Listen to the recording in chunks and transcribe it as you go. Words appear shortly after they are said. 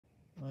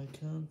I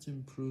can't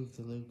improve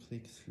the low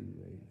click-through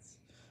rates.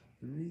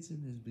 The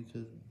reason is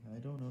because I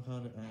don't know how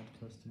to add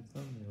custom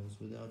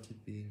thumbnails without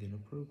it being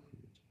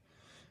inappropriate.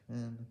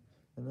 And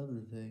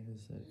another thing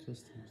is that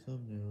custom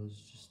thumbnails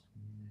just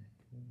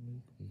don't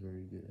make me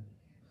very good.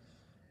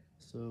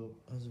 So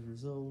as a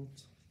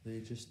result, they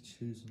just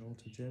choose an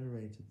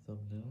auto-generated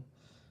thumbnail,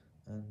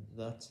 and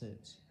that's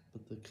it.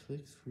 But the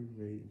click-through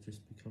rate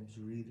just becomes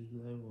really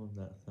low on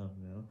that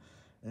thumbnail,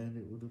 and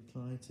it would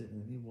apply to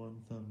any one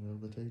thumbnail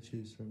that I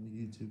choose from the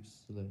YouTube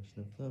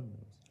selection of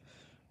thumbnails.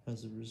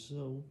 As a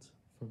result,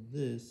 from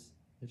this,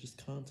 I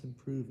just can't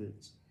improve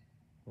it,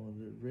 or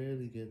it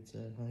rarely gets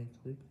a high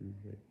click-through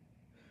rate.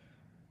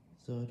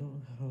 So I don't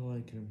know how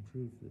I can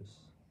improve this.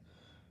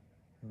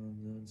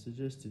 On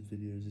suggested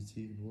videos, it's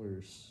even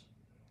worse.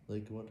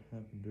 Like what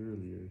happened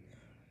earlier.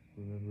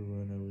 Remember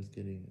when I was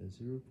getting a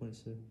 0.7%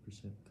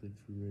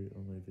 click-through rate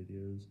on my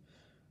videos,